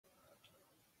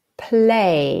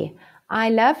Play. I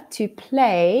love to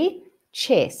play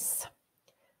chess.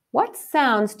 What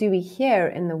sounds do we hear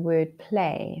in the word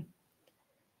play?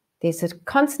 There's a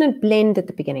consonant blend at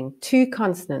the beginning, 2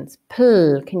 consonants.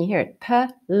 Pl, can you hear it?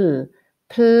 P-l,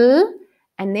 pl,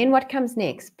 and then what comes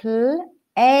next? Pl,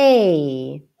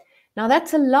 a. Now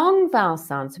that's a long vowel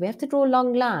sound, so we have to draw a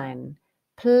long line.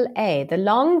 Pl, a. The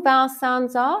long vowel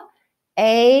sounds are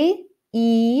A,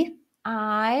 E,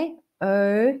 I,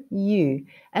 O, U.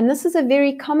 And this is a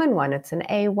very common one. It's an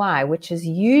AY, which is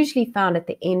usually found at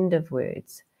the end of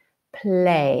words.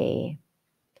 Play.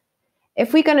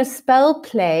 If we're going to spell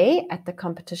play at the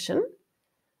competition,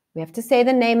 we have to say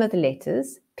the name of the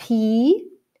letters. P,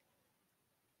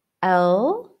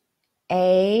 L,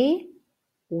 A,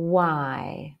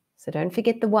 Y. So don't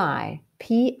forget the Y.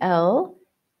 P, L,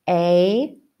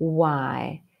 A,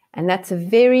 Y. And that's a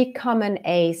very common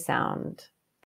A sound.